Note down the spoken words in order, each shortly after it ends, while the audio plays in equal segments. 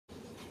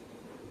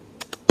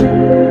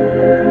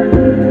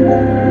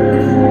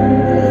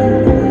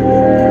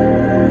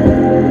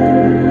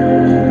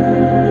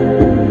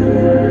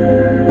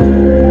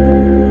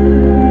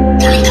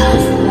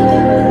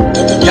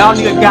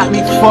got me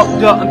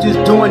fucked up. I'm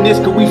just doing this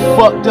cause we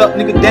fucked up.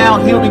 Nigga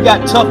down here we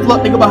got tough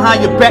luck. Nigga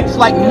behind your back it's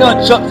like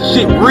nunchucks.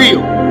 Shit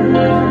real.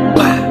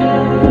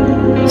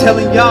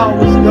 Telling y'all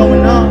what's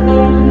going on.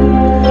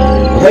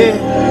 Yeah.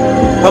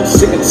 I'm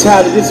sick and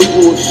tired of this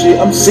bullshit.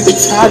 I'm sick and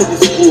tired of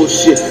this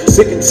bullshit.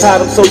 Sick and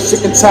tired, I'm so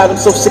sick and tired. I'm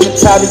so sick and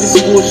tired of this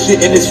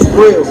bullshit, and it's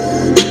real.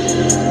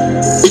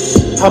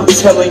 I'm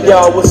telling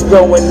y'all what's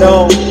going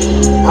on.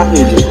 I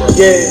hear you.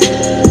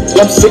 Yeah.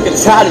 I'm sick and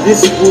tired of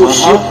this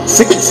bullshit.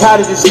 Sick and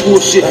tired of this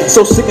bullshit.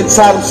 So sick and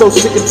tired, I'm so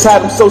sick and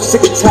tired. I'm so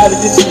sick and tired of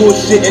this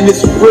bullshit, and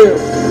it's real.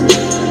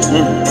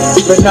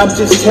 But I'm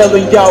just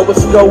telling y'all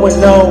what's going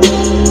on.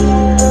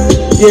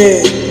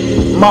 Yeah,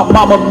 my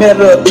mama met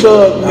her a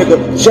thug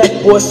nigga, jack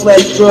boy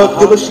 / drug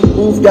dealer. She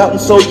moved out and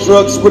sold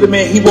drugs with him,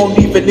 and he won't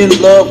even in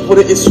love with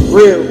her. It's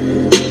real.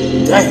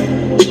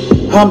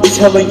 Damn, I'm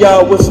telling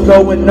y'all what's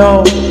going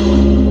on.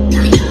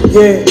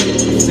 Yeah,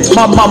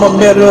 my mama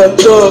met her a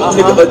thug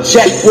nigga, a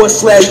jack boy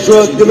 /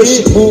 drug dealer.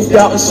 She moved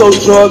out and sold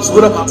drugs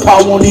with her.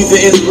 Pa won't even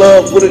in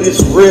love with her.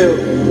 It's real.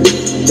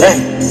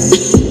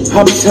 Damn,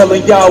 I'm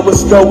telling y'all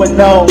what's going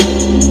on.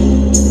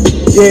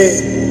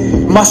 Yeah.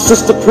 My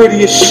sister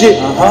pretty as shit,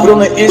 but on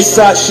the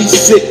inside she's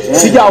sick.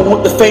 See, y'all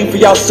want the fame for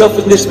y'all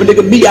selfishness, but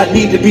nigga, me, I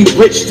need to be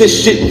rich. This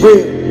shit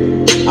real.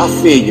 I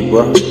feel you,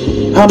 bro.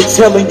 I'm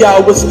telling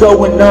y'all what's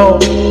going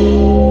on.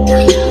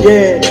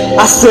 Yeah,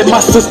 I said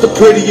my sister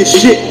pretty as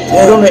shit,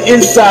 but on the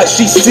inside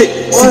she's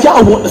sick. See,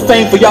 y'all want the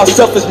fame for y'all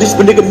selfishness,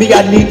 but nigga, me,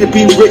 I need to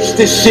be rich.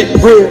 This shit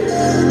real.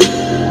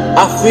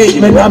 I feel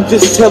you, man. I'm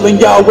just telling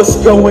y'all what's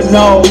going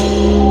on.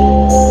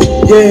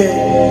 Yeah.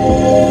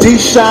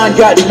 D-Shine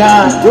got 9,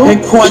 and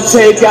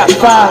Quante got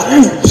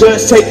 5.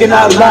 Just taking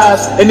our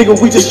lives, and nigga,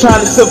 we just trying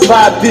to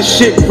survive. This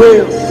shit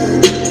real.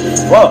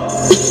 Fuck.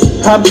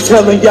 I'm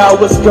telling y'all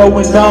what's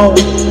going on.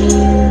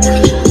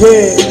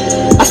 Yeah,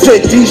 I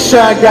said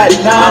D-Shine got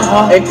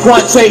 9, and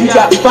Quante he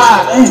got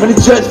 5. When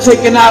the judge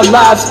taking our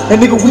lives,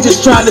 and nigga, we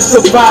just trying to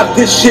survive.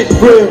 This shit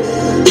real.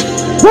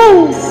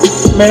 Woo!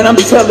 Man, I'm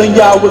telling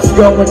y'all what's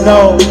going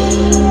on.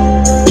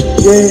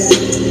 Yeah.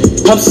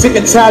 I'm sick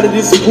and tired of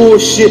this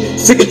bullshit.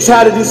 Sick and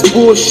tired of this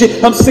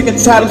bullshit. I'm sick and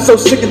tired. I'm so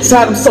sick and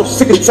tired. I'm so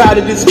sick and tired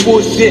of this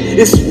bullshit.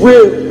 It's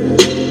real.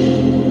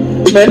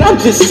 Man, I'm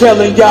just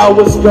telling y'all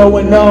what's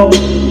going on.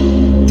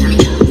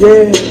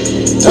 Yeah.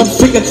 I'm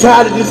sick and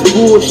tired of this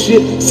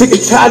bullshit. Sick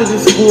and tired of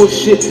this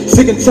bullshit.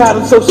 Sick and tired.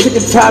 I'm so sick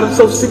and tired. I'm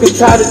so sick and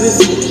tired of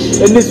this.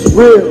 And it's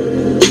real.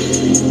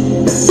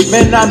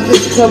 Man, I'm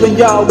just telling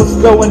y'all what's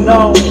going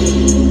on.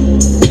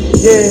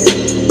 Yeah.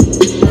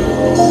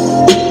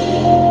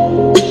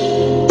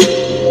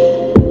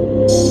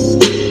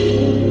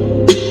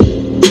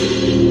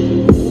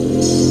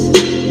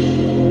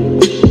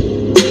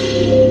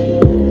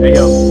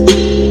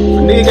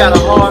 Got a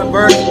hard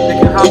verse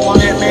that can hop on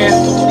that, man.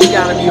 It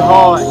gotta be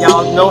hard.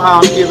 Y'all know how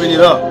I'm giving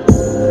it up.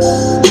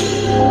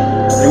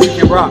 And we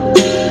can rock.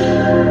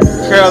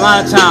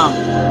 Carolina town.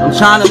 I'm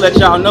trying to let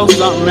y'all know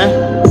something, man.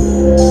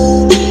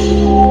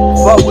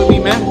 Fuck with me,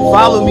 man.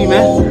 Follow me,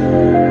 man.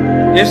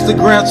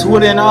 Instagram,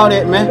 Twitter, and all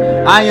that,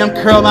 man. I am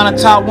Carolina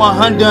Top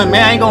 100, man.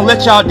 I ain't gonna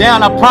let y'all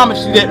down. I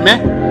promise you that,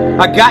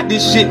 man. I got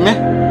this shit,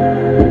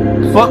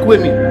 man. Fuck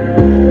with me.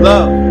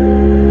 Love.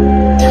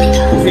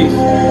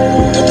 Peace.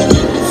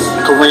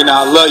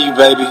 I love you,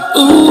 baby.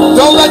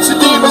 Don't let your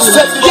demons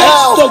take you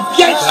down.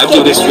 I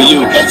do this for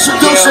you.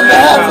 Introduce them to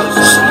heaven.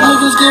 Some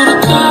niggas go to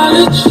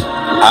college.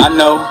 I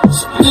know.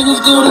 Some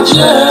niggas go to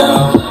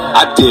jail.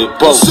 I did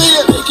both. See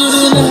it. Make it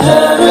in the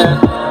heaven.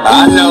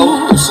 I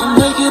know. Some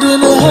make it in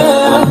the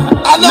hell.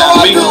 I know Not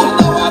I me. do.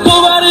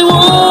 Nobody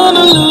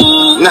wanna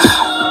lose. Nah.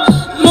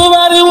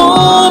 Nobody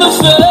wanna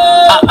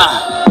fail.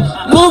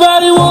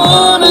 Nobody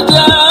wanna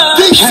die.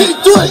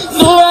 DC3.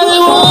 Nobody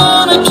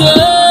wanna care.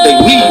 They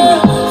need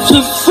me. To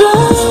find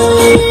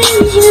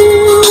you.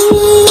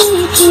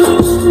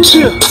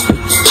 Chill.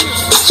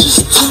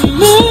 Just to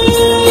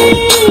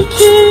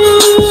make it.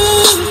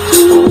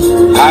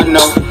 I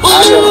know.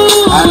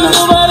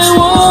 Nobody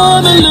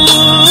wanna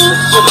lose.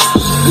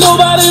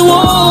 Nobody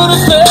wanna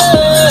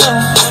fail.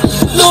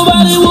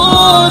 Nobody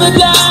wanna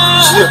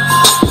die.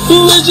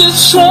 We're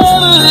just trying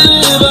to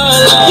live our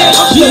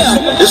life.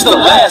 Yeah. It's the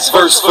last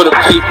verse for the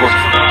paper.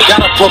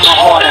 Gotta put my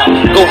heart out.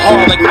 Go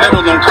hard like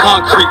metal on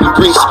concrete and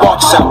bring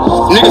sparks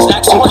out. Niggas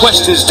asking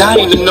questions,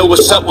 dying to know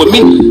what's up with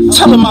me.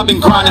 Tell them I've been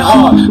grinding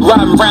hard,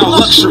 riding around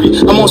luxury.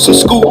 I'm on some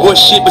schoolboy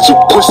shit, but you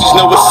pussies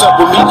know what's up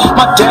with me.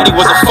 My daddy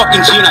was a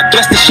fucking G, and I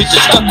guess this shit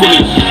just stuck with me.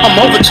 I'm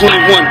over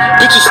 21,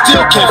 bitches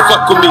still can't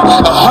fuck with me.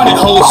 100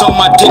 hoes on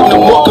my dick, no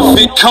more can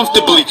fit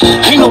comfortably.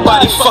 Ain't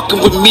nobody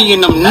fucking with me,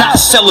 and I'm not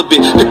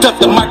celibate. Picked up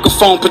the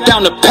microphone, put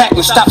down the pack,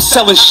 and stop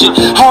selling shit.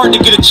 Hard to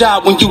get a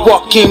job when when you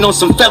walk in on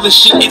some fella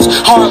shit. It's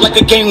hard like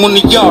a game on the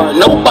yard,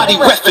 nobody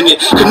reffing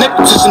it.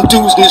 Connected to some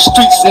dudes in the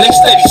streets and they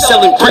steady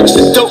selling bricks.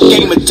 The dope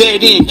game a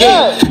dead end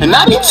game. And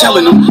I be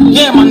telling them,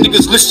 yeah, my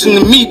niggas listen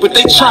to me, but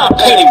they try to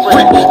pay their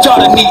rent.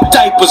 Daughter need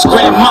diapers,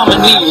 grandmama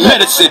need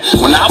medicine.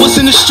 When I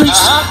was in the streets,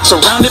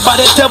 surrounded by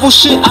that devil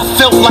shit, I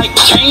felt like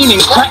Cain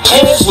and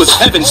crackheads was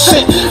heaven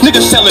sent.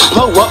 Niggas selling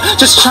blow up,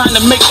 just trying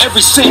to make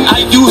every cent.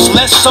 I use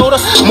less soda,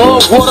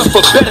 more water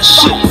for better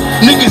shit.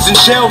 Niggas in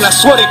jail, and I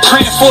swear they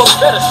praying for a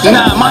better.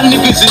 Nah, my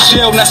niggas in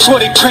jail, and I swear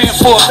they praying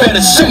for a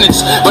better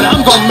sentence. But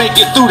I'm gonna make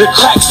it through the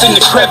cracks and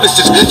the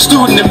crevices.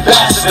 Student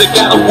ambassadors that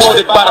got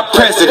awarded by the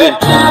president.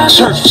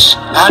 Church,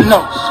 I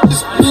know.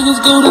 Niggas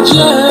go to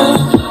jail.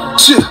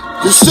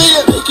 You see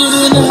it? Make it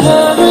in the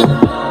heaven.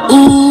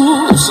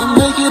 Ooh, so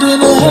make it in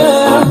the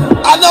heaven.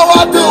 I know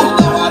I do.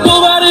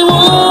 Nobody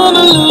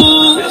wanna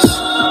lose.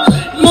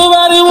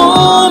 Nobody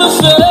wanna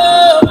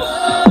fail.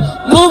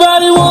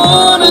 Nobody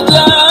wanna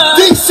die.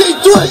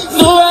 DC3.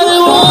 Nobody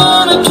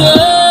wanna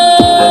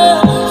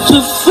care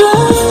to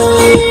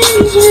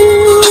face you.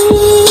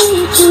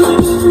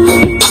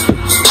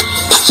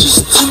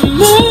 Just to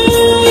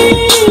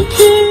make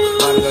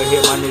it. I'm gonna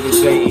hit my nigga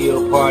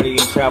J.E.L. party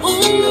in Chapel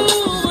Hill.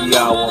 See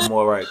y'all one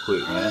more right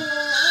quick, man.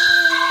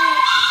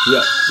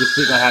 Yeah, this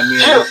shit gonna have me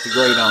and Mr.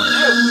 Great on it.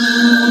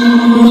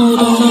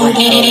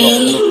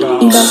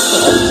 This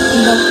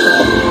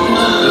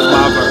is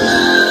my verse.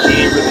 He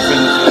ain't really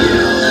finished it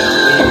yet.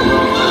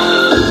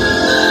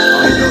 I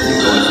don't even know if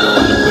he's going to a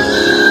lot of pussy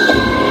shit.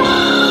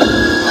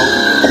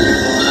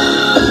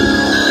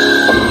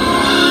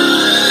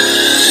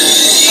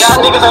 Y'all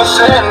niggas ain't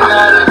saying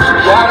nothing.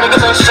 Y'all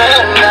niggas ain't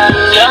saying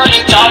nothing. Y'all be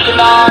talking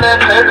all that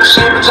paper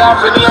shit, but y'all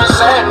really ain't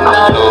saying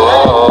nothing.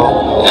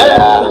 Oh,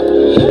 yeah.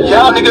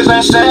 Y'all niggas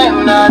ain't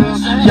saying nothing.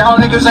 Y'all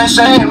niggas ain't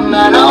saying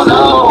nothing. No,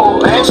 no,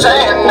 ain't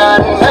saying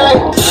nothing.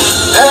 Hey,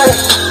 hey.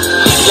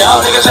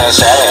 Y'all niggas ain't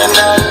saying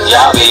nothing.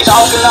 Y'all be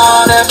talking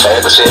all that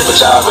paper shit, but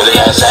y'all really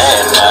ain't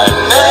saying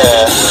nothing.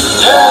 Yeah,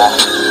 yeah.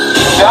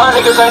 Y'all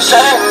niggas ain't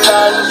saying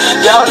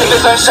nothing. Y'all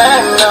niggas ain't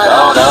saying nothing.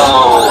 Oh,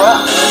 no.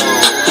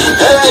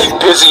 Hey,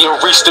 busy and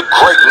reach the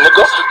great,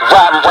 nigga.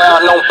 Riding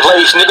around on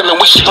blades, nigga.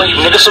 Man, we straight,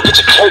 nigga. So get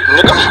your cake,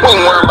 nigga. We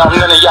ain't worried about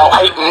none of y'all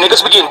hating,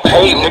 niggas. We getting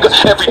paid, nigga.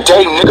 Every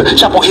day, nigga.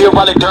 Chapel Hill,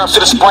 Raleigh, Durham to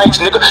the Springs,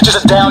 nigga.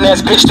 Just a down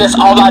ass bitch, that's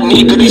all I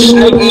need. Cause these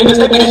snake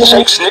niggas, they be the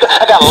jakes, nigga.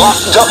 I got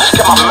locked up,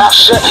 got my mouth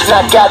shut.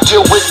 Now I gotta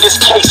deal with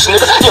this case,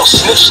 nigga. Yo,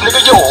 snitch,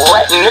 nigga. Yo,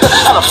 rat, nigga.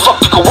 How the fuck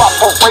you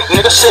cooperate,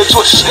 nigga? Said you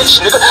a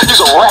snitch, nigga.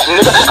 You's a rat,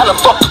 nigga. How the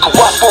fuck you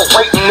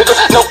cooperate, nigga?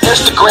 No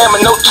Instagram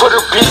and no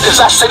Twitter, bitch.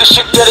 Cause I say this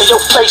shit dead in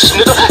your face,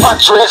 nigga. My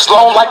dreads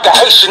long like a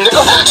Haitian,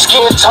 nigga.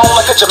 Skin tone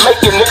like a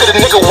Jamaican, nigga. The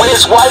nigga with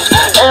his wife,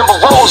 Amber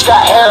Rose,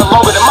 got hair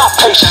longer than my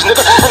patience,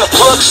 nigga. And the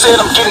plug said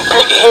I'm getting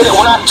big-headed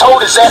when I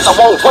told his ass I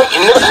won't wait,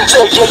 nigga.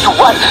 Said, yeah, you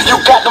right, you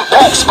got them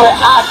packs, but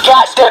I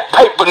got that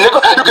paper,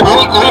 nigga. You can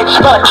meet me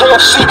by the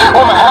KFC,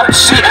 I'ma have to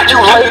see you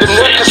later,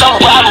 nigga. Cause I'm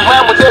riding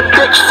around with that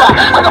big fight.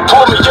 Like I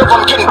pull me up,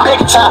 I'm getting big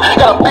time.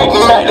 Got a big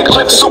Mac, the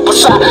clip super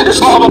side. This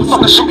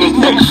motherfucker shooting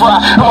big fry.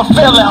 I'm a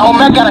fella,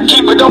 homie, I gotta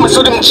keep it on me so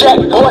them jack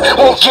boy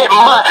won't get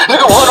mine.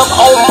 Nigga, run up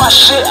on my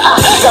shit, I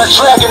got a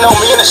dragon on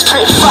me in a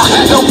spit fly.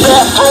 No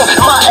bathroom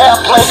in my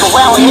airplane,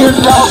 around here,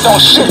 dog,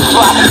 don't shit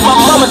fly. My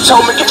mama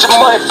told me, get your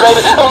money,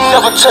 baby, I'm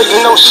never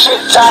taking no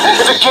shit time.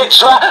 If it get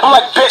dry, I'm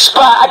like, bitch,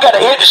 bye, I gotta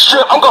hit the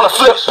strip, I'm gonna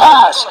flip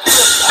pies.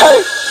 Hey,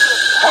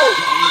 hey.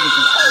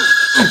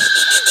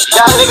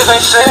 Y'all niggas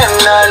ain't saying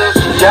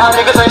nothing. Y'all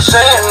niggas ain't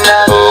saying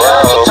nothing.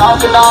 Y'all be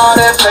talking all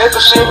that paper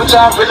shit, but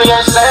y'all really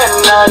ain't saying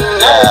nothing.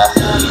 Yeah.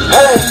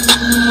 Hey,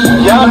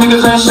 y'all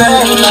niggas ain't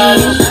saying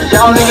nothing.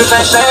 Y'all niggas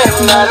ain't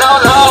saying nothing. No,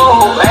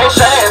 no, ain't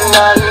saying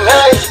nothing.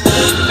 Hey,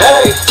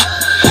 hey,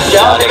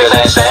 y'all niggas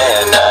ain't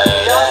saying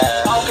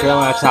nothing.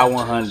 Carolina Top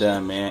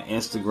 100, man.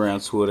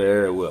 Instagram,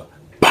 Twitter, everywhere.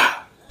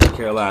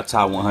 Carolina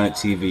Top 100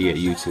 TV at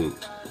YouTube.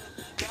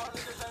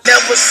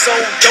 Never so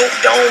dope,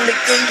 the only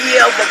thing you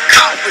ever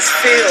caught was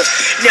Phil.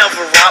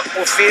 Never rock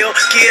with Phil,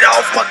 get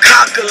off my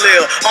cock a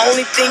little.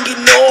 Only thing you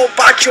know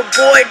about your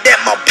boy,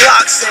 that my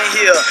block's in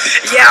here.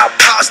 Yeah, I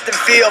paused the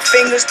Phil,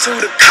 fingers to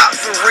the cop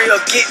for real.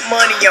 Get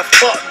money and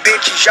fuck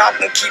bitches, y'all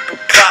can keep a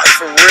plot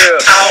for real.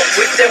 Out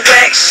with the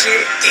whack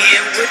shit,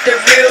 in with the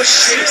real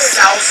shit.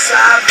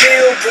 Southside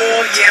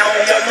Billboard, yeah,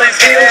 I don't want my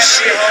bill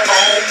shit. I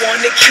don't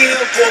wanna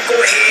kill, boy, go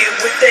ahead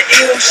with the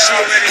ill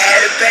shit.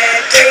 Had a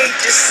bad day,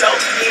 just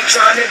something you ain't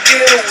trying to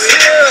deal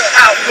with.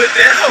 Out with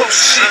that whole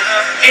shit,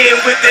 in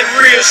with that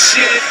real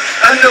shit.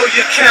 I know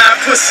you kind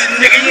pussy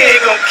nigga, you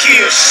ain't gon'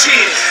 kill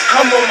shit.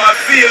 I'm on my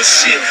field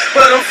shit,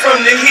 but I'm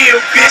from the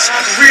hill, bitch.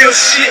 Real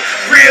shit,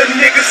 real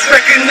niggas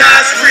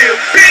recognize real,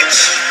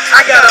 bitch.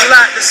 I got a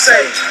lot to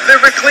say.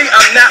 Lyrically,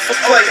 I'm not for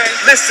play.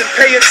 Listen,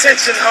 pay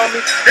attention,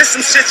 homie. This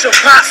some shit your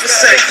pops would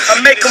say. I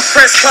make them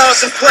press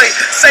pause and play.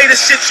 Say the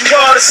shit you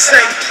ought to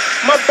say.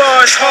 My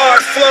bars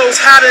hard flows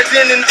hotter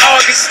than an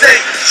August day.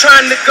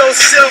 Trying to go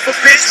silver,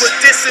 bitch, with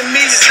dissing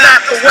me is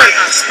not the way.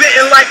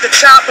 Spitting like the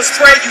chopper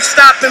spray, you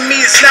stopping me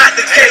is not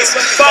the case.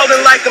 Falling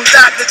like I'm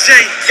Dr. J,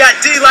 got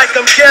D like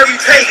I'm Gary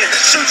Payton.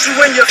 Shoot you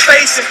in your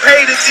face and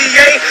pay the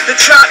DA to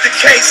drop the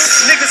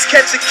case. Niggas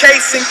catch a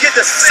case and get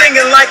to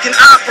singing like an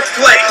opera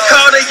play.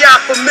 Call the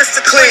yacht for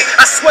Mr. Clean,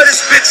 I swear this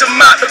bitch I'm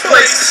out the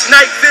place.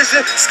 Night vision,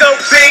 scope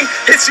beam,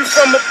 hit you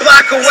from a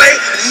block away.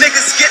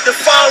 Niggas get to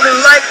falling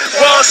like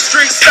Wall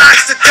Street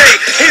stocks today.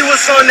 He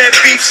was on that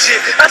beef shit,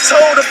 I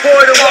told the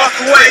boy to walk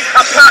away.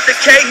 I popped the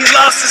K, he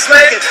lost his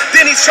leg, and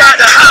then he tried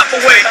to hop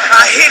away.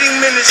 I hit him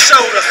in the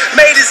shoulder,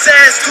 made his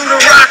ass do the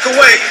rock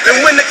away.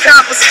 And when the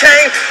coppers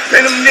came,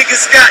 then them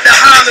niggas got the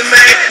hollering,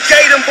 man.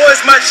 Gave them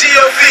boys my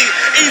G.O.V.,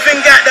 even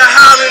got the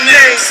hollering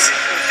names.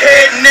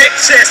 Head, neck,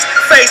 chest,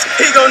 face,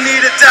 he gon'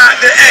 need a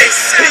doctor,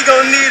 ace. He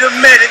gon' need a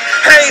medic,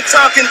 I ain't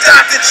talking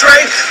Dr.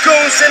 Dre.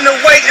 Goons in the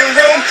waiting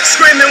room,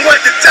 screaming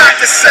what the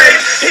doctor say.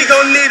 He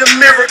gon' need a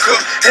miracle,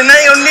 and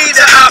they don't need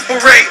to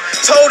operate.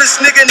 Told this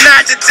nigga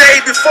not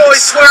today before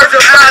he swerved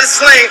up out his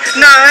lane.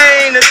 Nah,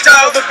 I ain't a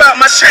dog about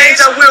my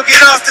change, I will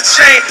get off the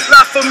chain.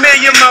 La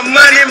Familia, my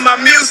money, my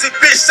music,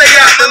 bitch, stay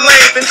out the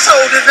lane. Been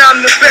told that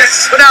I'm the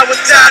best, but I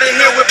would die to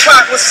hear what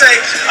Pac would say.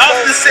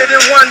 Often sit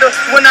and wonder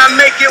when I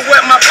make it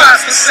what my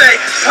pops would say.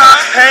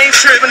 Pop, I ain't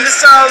tripping,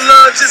 this all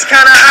love, just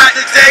kinda hot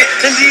today.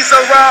 And these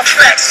are raw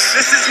facts,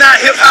 this is not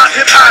hip-hop,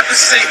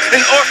 hypocrisy. An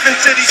orphan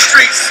to these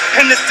streets,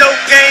 and the dope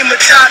game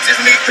adopted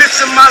me.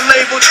 Picture my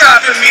label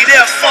dropping me,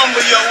 they'll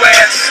fumble your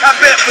ass. I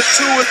bet for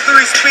 2 or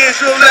 3 spins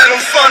you'll let them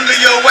fumble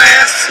your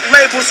ass.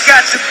 Labels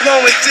got you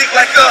blowing dick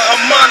like a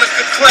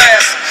harmonica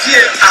class.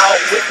 Yeah. Out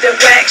with the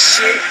whack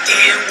shit,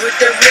 in with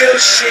the real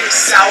shit.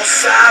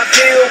 Southside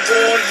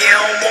billboard, yeah,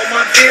 I'm on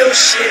my bill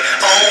shit.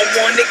 I don't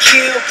wanna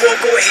kill, boy,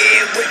 go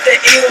ahead with the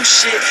ill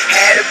shit.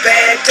 Had a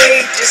bad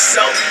day, just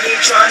something you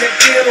ain't trying to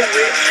deal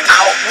with.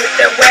 Out with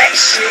the whack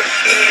shit,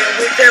 in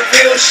with the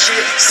real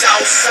shit.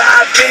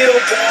 Southside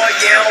billboard,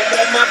 yeah, I'm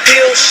on my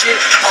bill shit.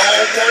 I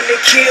don't wanna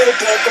kill,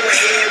 boy, go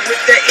ahead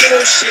with the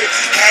ill shit.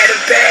 Had a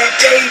bad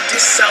day,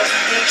 just something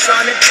you ain't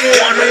trying to deal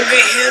with. Wanna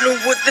get hit him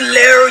with the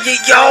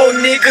lariat, y'all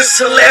niggas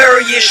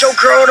hilarious. Your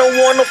girl don't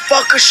wanna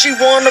fuck her, she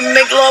wanna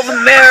make love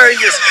and marry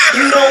us.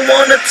 You don't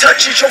wanna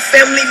touch it, your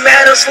family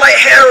matters like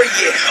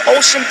Harriet.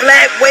 Ocean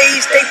black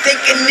waves, they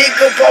thinking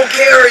nigga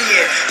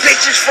Bulgarian.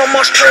 Bitches from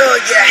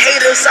Australia,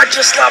 haters, I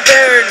just love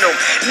burying them.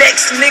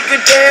 Next nigga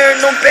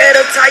daring them,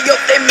 better tie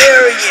up their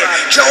Marion.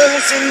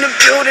 Jones in the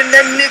building,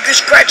 that nigga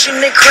scratching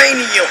their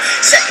cranium.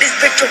 Set this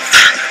bitch on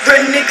fire,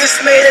 real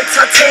niggas made of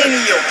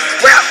titanium.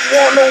 Rap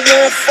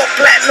 101, fuck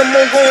platinum,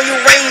 I'm going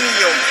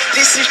uranium.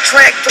 This is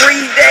track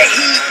 3, that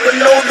heat, but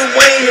no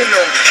Dwayne in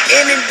them.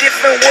 In a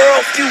different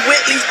world, few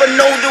Whitleys, but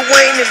no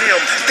Dwayne in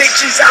them.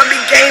 Bitches, I be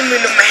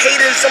gaming them.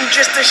 Haters, I'm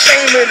just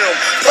ashaming them.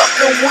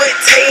 Fucking with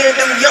Tay and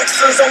them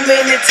youngsters, I'm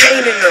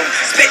entertaining them.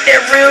 Spit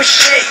that real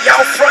shit,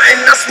 y'all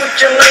frontin', I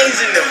switch your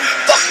lanes in them.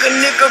 Fuck a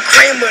nigga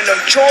Kramer them.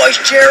 George,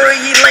 Jerry,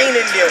 Elaine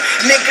in them.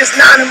 Niggas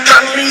not in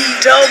my league,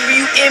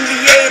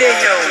 WNBA to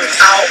him.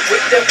 Out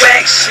with the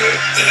whack shit,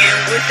 in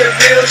with the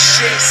real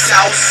shit.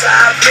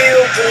 Southside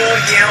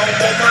billboard, yeah,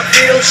 I'm on my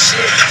bill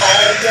shit. I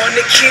don't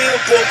wanna kill,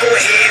 boy, go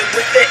ahead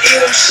with the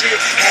ill shit.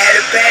 Had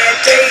a bad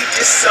day,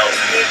 just something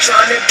you ain't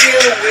trying to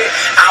deal with.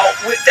 Out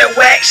with that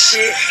whack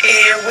shit,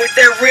 in with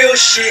that real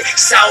shit.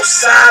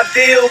 Southside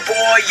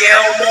billboard,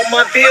 yeah, I'm on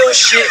my bill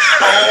shit.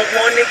 I don't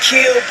wanna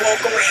kill, boy,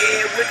 go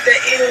ahead with the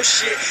ill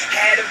shit.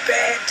 Had a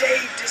bad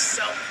day, just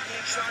something you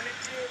ain't trying to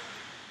deal with.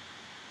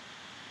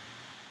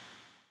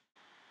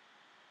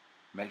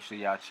 Make sure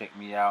y'all check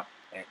me out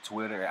at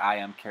Twitter at I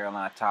am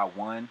Carolina Ty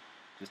 1,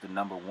 just the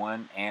number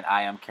 1, and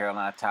I am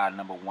Carolina Ty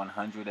number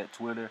 100 at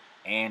Twitter,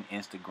 and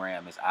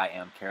Instagram is I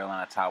am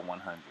Carolina Ty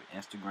 100.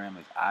 Instagram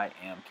is I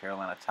am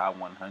Carolina Ty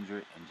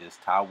 100, and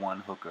just Ty 1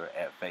 Hooker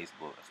at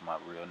Facebook. That's my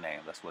real name.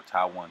 That's where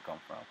Ty 1 come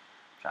from.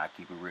 Trying to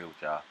keep it real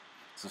with y'all.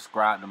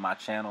 Subscribe to my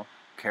channel,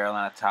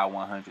 Carolina Ty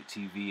 100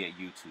 TV at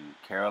YouTube.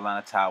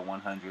 Carolina Ty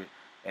 100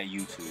 at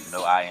YouTube.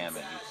 No, I am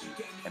at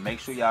YouTube. And make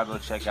sure y'all go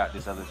check out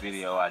this other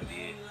video I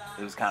did.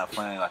 It was kind of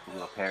funny, like a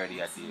little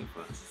parody I did,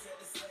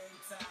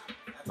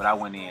 but I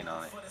went in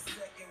on it.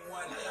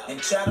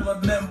 And try to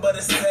remember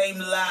the same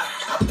lie.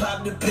 I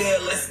popped the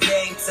pill, it's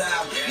game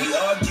time. We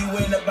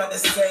arguing about the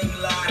same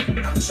lie.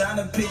 I'm trying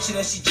to picture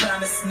that she trying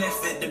to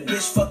sniff it. The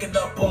bitch fucking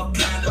up all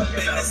kind of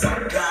business.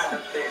 I'm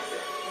gone.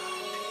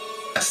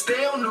 I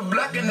stay on the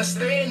block and I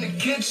stay in the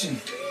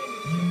kitchen.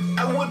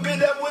 I whip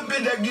it,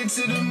 I get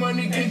to the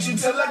money, get you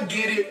till I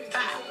get it.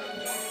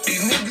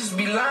 These niggas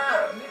be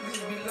lying.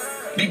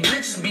 These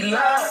bitches be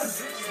lying.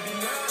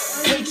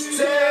 Can't you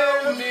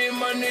tell me and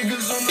my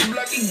niggas on the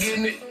block, he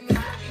getting it.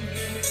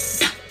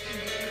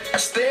 I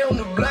stay on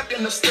the block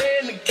and I stay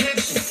in the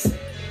kitchen.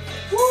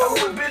 I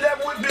whip it,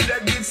 I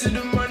get to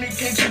the money,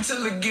 can't you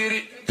till I get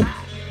it.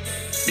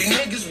 These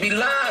niggas be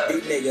lying.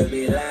 These niggas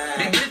be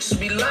lying. These bitches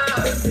be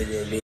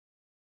lying.